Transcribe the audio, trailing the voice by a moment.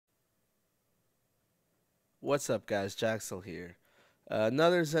What's up, guys? Jaxel here.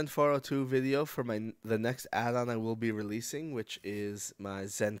 Another Zen 402 video for the next add-on I will be releasing, which is my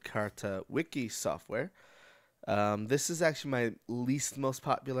XenCarta Wiki software. This is actually my least most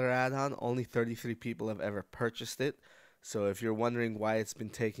popular add-on. Only 33 people have ever purchased it. So if you're wondering why it's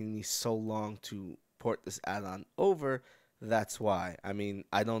been taking me so long to port this add-on over, that's why. I mean,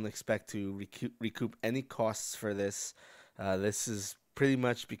 I don't expect to recoup any costs for this. This is pretty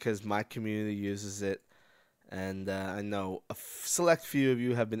much because my community uses it. And I know a select few of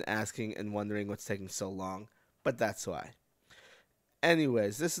you have been asking and wondering what's taking so long, but that's why.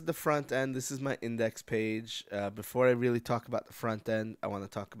 Anyways, this is the front end. This is my index page. Before I really talk about the front end, I want to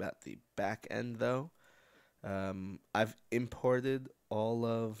talk about the back end though. I've imported all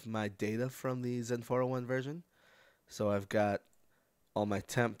of my data from the Zen 401 version. So I've got all my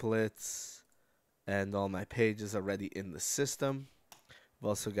templates and all my pages already in the system. We've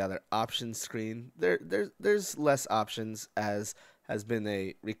also got our options screen. There's less options, as has been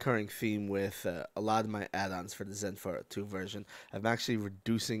a recurring theme with a lot of my add-ons for the Zen 402 version. I'm actually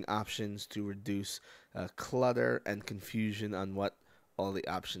reducing options to reduce clutter and confusion on what all the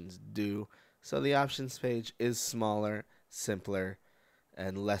options do. So the options page is smaller, simpler,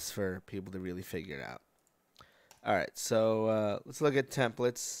 and less for people to really figure out. Alright, so let's look at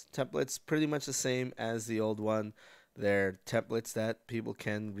templates. Templates pretty much the same as the old one. They're templates that people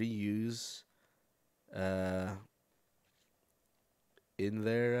can reuse in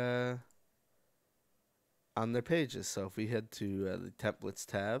their on their pages. So if we head to the templates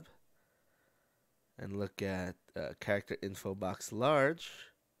tab and look at character info box large,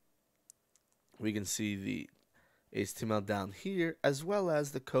 we can see the HTML down here, as well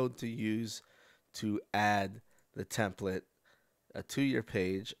as the code to use to add the template to your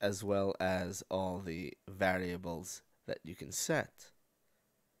page, as well as all the variables that you can set.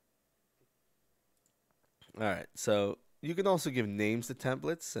 Alright, so you can also give names to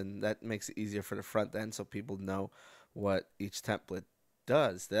templates, and that makes it easier for the front end so people know what each template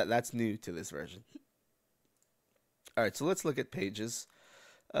does. That's new to this version. Alright, so let's look at pages.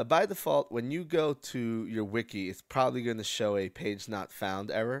 By default, when you go to your wiki, it's probably going to show a page not found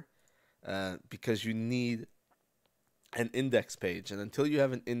error because you need an index page, and until you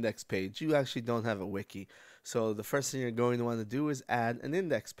have an index page, you actually don't have a wiki. So the first thing you're going to want to do is add an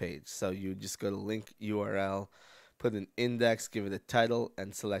index page. So you just go to link URL, put an index, give it a title,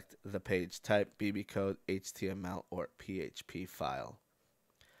 and select the page type: BB code, HTML, or PHP file.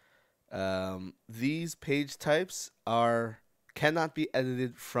 These page types cannot be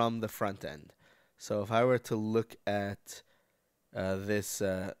edited from the front end. So if I were to look at this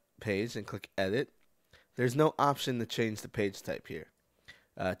page and click edit, there's no option to change the page type here.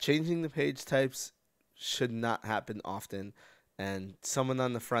 Changing the page types should not happen often, and someone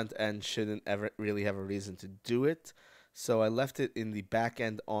on the front end shouldn't ever really have a reason to do it. So I left it in the back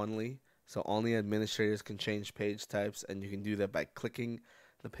end only, so only administrators can change page types, and you can do that by clicking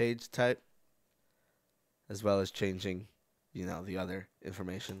the page type, as well as changing, the other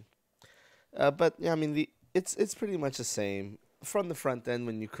information. But yeah, I mean, it's pretty much the same. From the front end,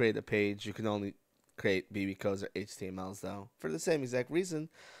 when you create a page, you can only create BB codes or HTMLs though. For the same exact reason,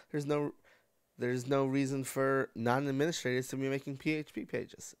 there's no reason for non-administrators to be making PHP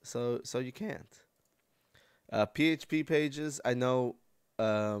pages. So you can't. PHP pages, I know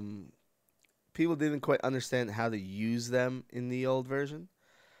people didn't quite understand how to use them in the old version.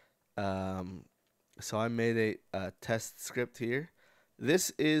 So I made a test script here.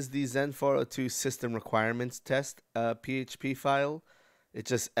 This is the Zen 402 system requirements test PHP file. It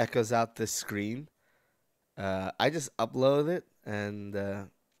just echoes out this screen. I just upload it and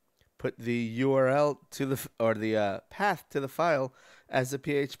put the URL to the path to the file as a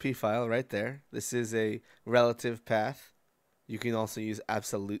PHP file right there. This is a relative path. You can also use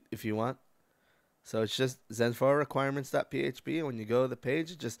absolute if you want. So it's just zen4 requirements.php, and when you go to the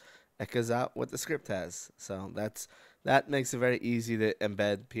page, it just echoes out what the script has. So that makes it very easy to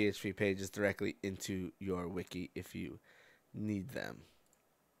embed PHP pages directly into your wiki if you need them.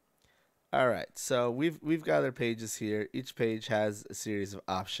 Alright, so we've got our pages here. Each page has a series of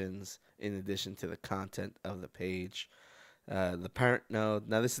options in addition to the content of the page. The parent node.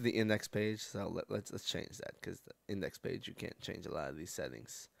 Now this is the index page, so let's change that, because the index page you can't change a lot of these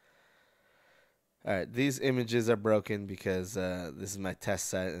settings. Alright, these images are broken because this is my test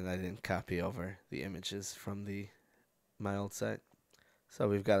site and I didn't copy over the images from my old site. So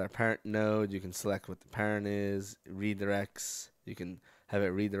we've got our parent node. You can select what the parent is, redirects. You can have it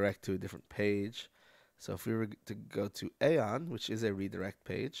redirect to a different page. So if we were to go to Aeon, which is a redirect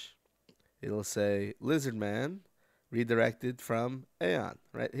page, it'll say Lizardman redirected from Aeon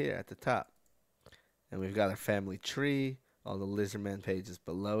right here at the top. And we've got our family tree, all the Lizardman pages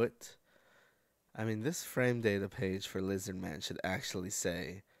below it. I mean, this frame data page for Lizardman should actually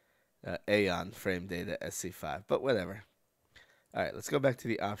say Aeon frame data SC5, but whatever. All right, let's go back to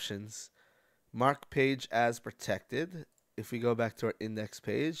the options. Mark page as protected. If we go back to our index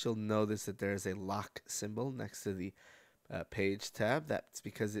page, you'll notice that there is a lock symbol next to the page tab. That's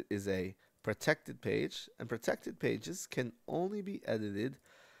because it is a protected page, and protected pages can only be edited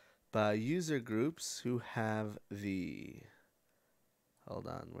by user groups who have the, hold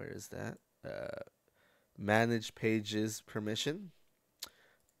on, where is that? Manage pages permission,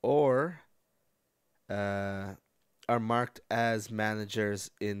 or are marked as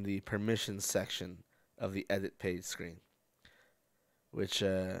managers in the permissions section of the edit page screen, which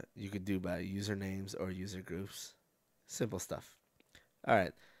you could do by usernames or user groups. Simple stuff. All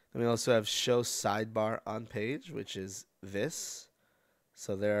right. Then we also have show sidebar on page, which is this.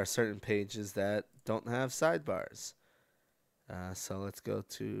 So there are certain pages that don't have sidebars. So let's go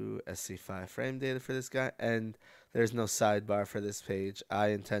to SC5 frame data for this guy, and there's no sidebar for this page. I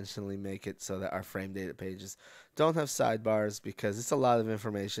intentionally make it so that our frame data pages don't have sidebars because it's a lot of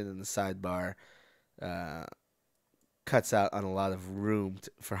information, and the sidebar cuts out on a lot of room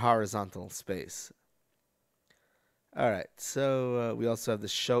for horizontal space. Alright, so we also have the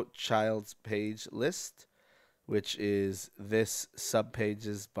show child's page list, which is this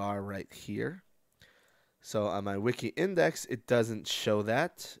subpages bar right here. So on my wiki index, it doesn't show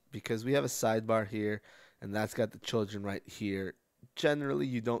that because we have a sidebar here, and that's got the children right here. Generally,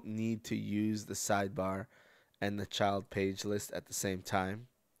 you don't need to use the sidebar and the child page list at the same time.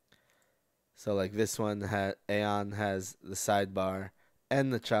 So like this one, Aeon has the sidebar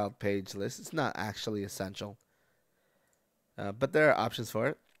and the child page list. It's not actually essential, but there are options for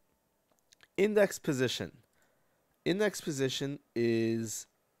it. Index position. Index position is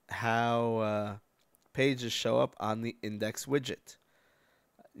how pages show up on the index widget.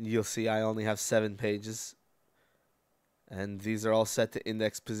 You'll see I only have 7 pages, and these are all set to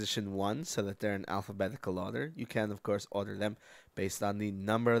index position 1 so that they're in alphabetical order. You can, of course, order them based on the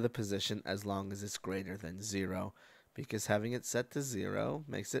number of the position as long as it's greater than 0, because having it set to 0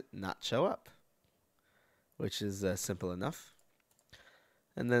 makes it not show up, which is simple enough.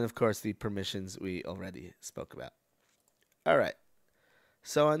 And then, of course, the permissions we already spoke about. All right.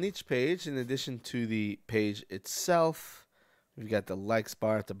 So on each page, in addition to the page itself, we've got the likes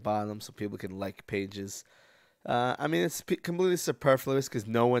bar at the bottom so people can like pages. I mean, it's completely superfluous because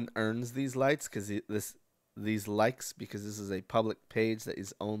no one earns these likes these likes because this is a public page that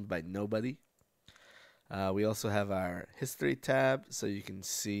is owned by nobody. We also have our history tab so you can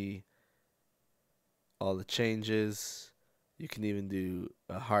see all the changes. You can even do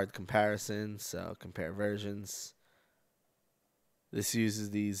a hard comparison, so compare versions. This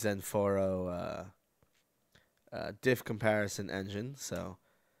uses the XenCarta diff comparison engine, so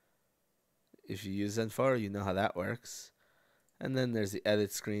if you use XenCarta, you know how that works. And then there's the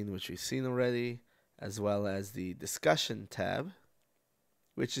edit screen, which we've seen already, as well as the discussion tab,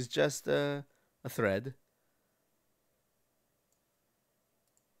 which is just a thread,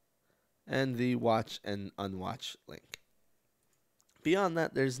 and the watch and unwatch link. Beyond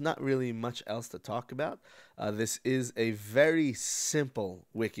that, there's not really much else to talk about. This is a very simple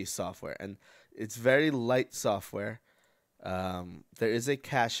wiki software, and it's very light software. There is a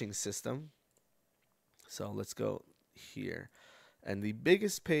caching system. So let's go here. And the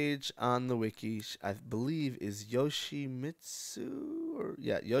biggest page on the wiki, I believe, is Yoshimitsu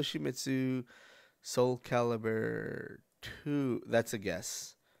Soul Calibur 2. That's a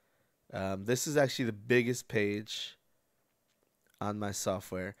guess. This is actually the biggest page on my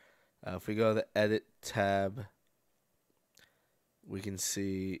software. If we go to the edit tab, we can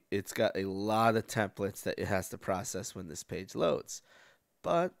see it's got a lot of templates that it has to process when this page loads.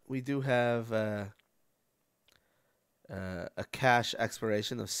 But we do have a cache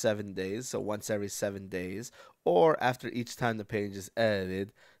expiration of 7 days, so once every 7 days, or after each time the page is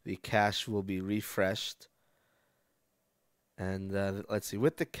edited, the cache will be refreshed. And let's see,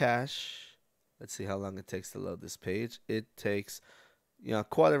 with the cache, let's see how long it takes to load this page. It takes, a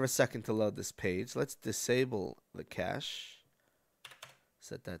quarter of a second to load this page. Let's disable the cache.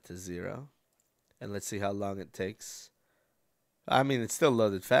 Set that to 0. And let's see how long it takes. I mean, it's still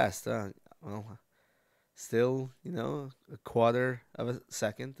loaded fast. Well, still, a quarter of a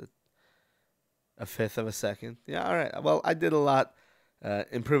second, a fifth of a second. Yeah, all right. Well, I did a lot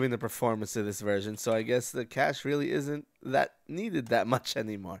improving the performance of this version, so I guess the cache really isn't that needed that much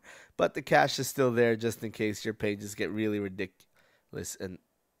anymore. But the cache is still there just in case your pages get really ridiculous. And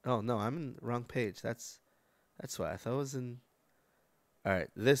oh no, I'm in the wrong page. That's why I thought I was in. Alright,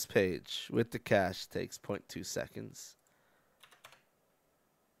 this page with the cache takes 0.2 seconds.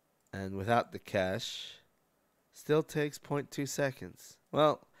 And without the cache, still takes 0.2 seconds.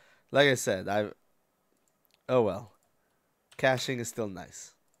 Well, like I said, oh well. Caching is still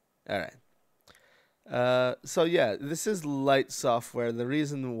nice. Alright. So yeah, this is light software. The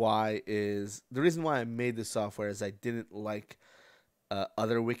reason why I made this software is I didn't like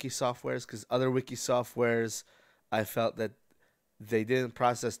other wiki softwares, because other wiki softwares, I felt that they didn't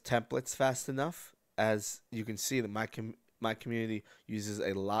process templates fast enough. As you can see, that my community uses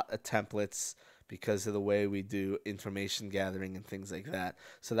a lot of templates because of the way we do information gathering and things like that.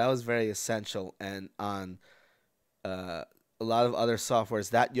 So that was very essential. And on a lot of other softwares,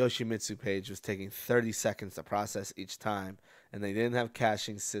 that Yoshimitsu page was taking 30 seconds to process each time, and they didn't have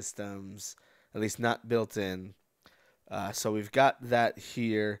caching systems, at least not built in. So we've got that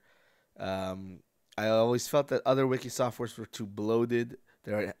here. I always felt that other wiki softwares were too bloated.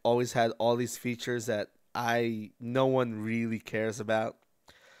 They always had all these features that no one really cares about.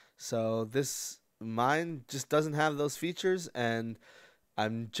 So mine just doesn't have those features, and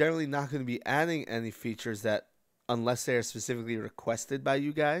I'm generally not going to be adding any features that unless they are specifically requested by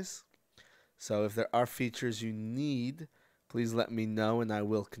you guys. So if there are features you need, please let me know and I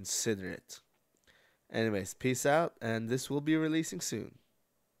will consider it. Anyways, peace out, and this will be releasing soon.